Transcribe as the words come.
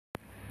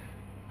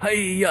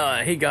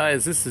Hey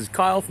guys, this is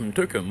Kyle from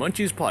Tokyo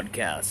Munchies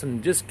Podcast,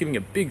 and just giving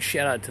a big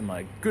shout out to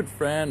my good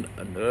friend,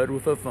 A Nerd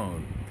with a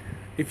Phone.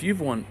 If you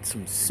want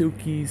some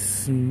silky,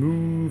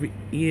 smooth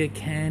ear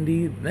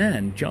candy,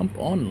 then jump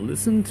on and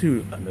listen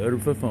to A Nerd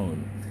with a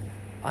Phone.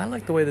 I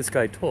like the way this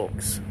guy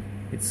talks.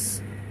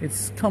 It's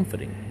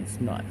comforting,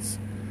 it's nice.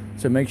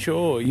 So make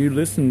sure you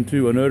listen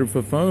to A Nerd with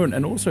a Phone,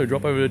 and also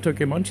drop over to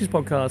Tokyo Munchies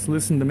Podcast,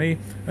 listen to me,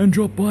 and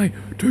drop by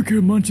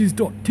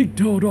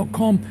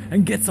tokyomunchies.tiktok.com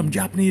and get some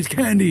Japanese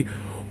candy.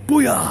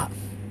 Booyah!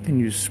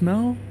 Can you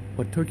smell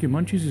what Tokyo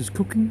Munchies is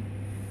cooking?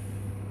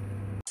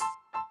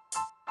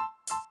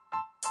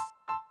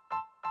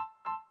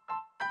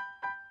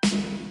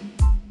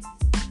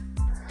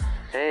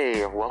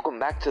 Hey, welcome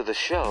back to the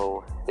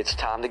show. It's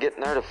time to get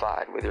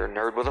nerdified with your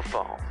Nerd with a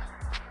Phone.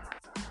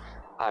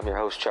 I'm your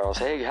host, Charles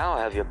Haig. How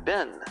have you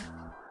been?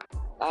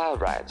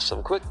 Alright,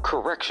 some quick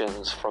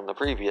corrections from the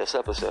previous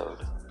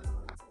episode.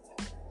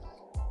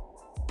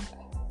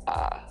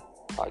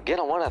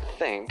 Again, I want to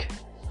thank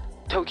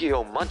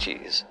Tokyo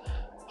Munchies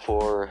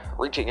for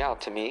reaching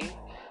out to me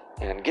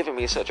and giving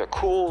me such a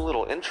cool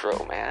little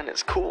intro, man.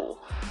 It's cool.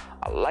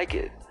 I like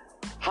it.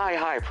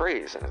 High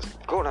praise, and it's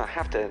going to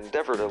have to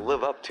endeavor to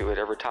live up to it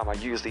every time I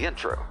use the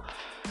intro.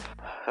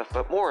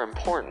 But more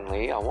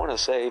importantly, I want to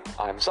say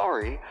I'm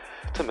sorry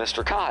to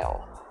Mr.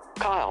 Kyle.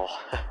 Kyle,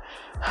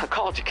 I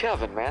called you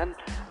Kevin, man.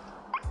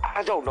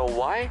 I don't know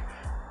why.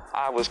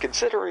 I was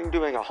considering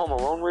doing a Home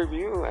Alone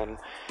review, and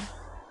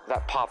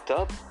that popped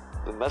up,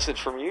 the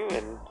message from you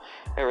and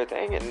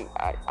everything, and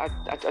I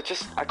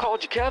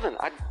called you Kevin.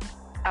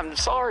 I'm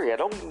sorry, I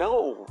don't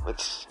know.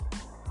 It's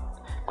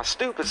my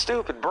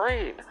stupid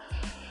brain.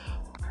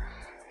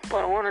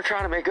 But I want to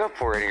try to make up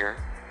for it here.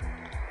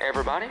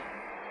 Everybody,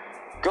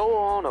 go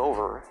on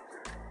over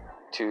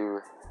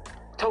to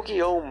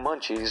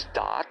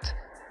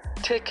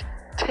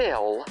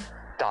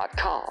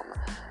tokyomunchies.tiktail.com.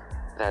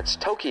 That's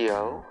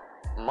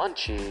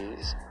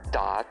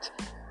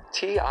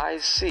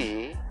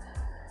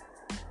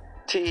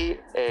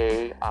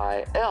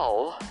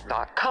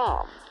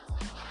tokyomunchies.tiktail.com.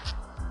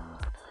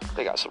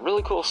 They got some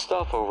really cool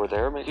stuff over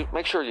there.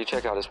 Make sure you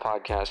check out his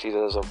podcast. He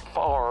does a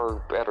far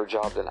better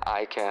job than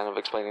I can of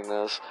explaining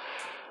this,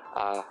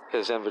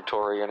 his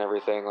inventory and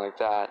everything like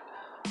that.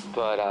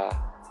 But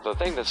the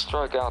thing that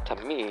stuck out to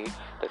me,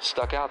 that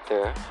stuck out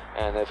there,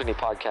 and if any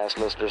podcast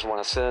listeners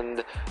want to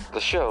send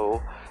the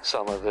show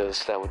some of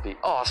this, that would be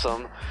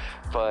awesome.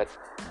 But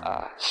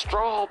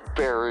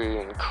strawberry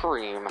and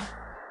cream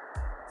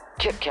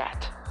Kit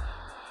Kat.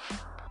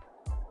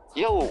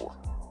 Yo!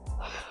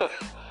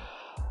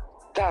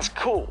 That's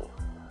cool.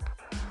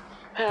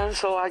 And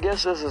so I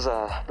guess this is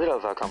a bit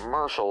of a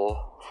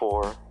commercial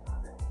for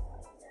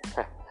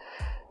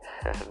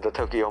the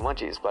Tokyo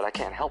Munchies, but I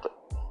can't help it.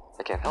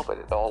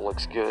 It all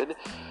looks good.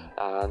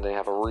 They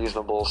have a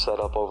reasonable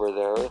setup over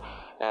there,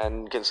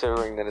 and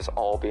considering that it's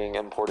all being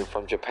imported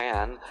from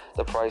Japan,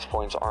 the price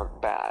points aren't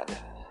bad.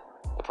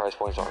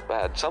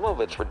 Some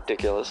of it's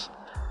ridiculous,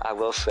 I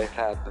will say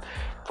that,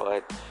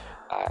 but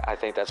I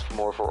think that's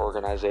more for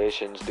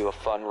organizations do a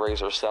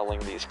fundraiser selling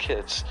these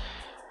kits,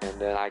 and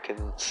then I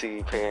can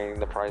see paying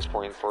the price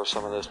point for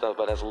some of this stuff.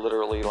 But that's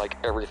literally like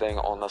everything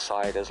on the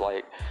site is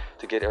like,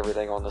 to get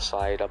everything on the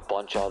site, a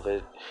bunch of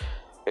it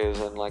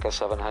is in like a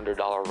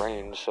 $700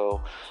 range.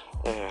 So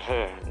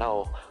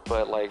no,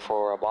 but like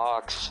for a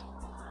box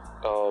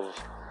of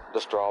the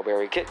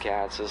strawberry Kit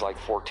Kats is like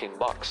 $14.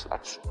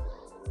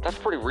 That's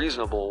pretty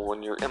reasonable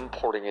when you're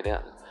importing it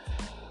in.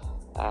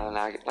 And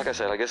like I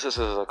said, I guess this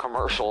is a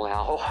commercial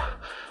now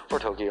for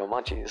Tokyo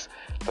Munchies,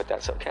 but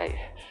that's okay.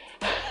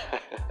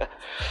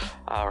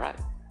 Alright.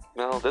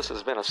 Well, this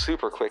has been a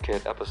super quick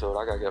hit episode.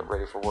 I gotta get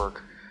ready for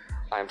work.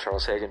 I'm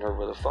Charles Hagen, Nerd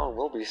with a Phone.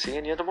 We'll be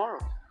seeing you tomorrow.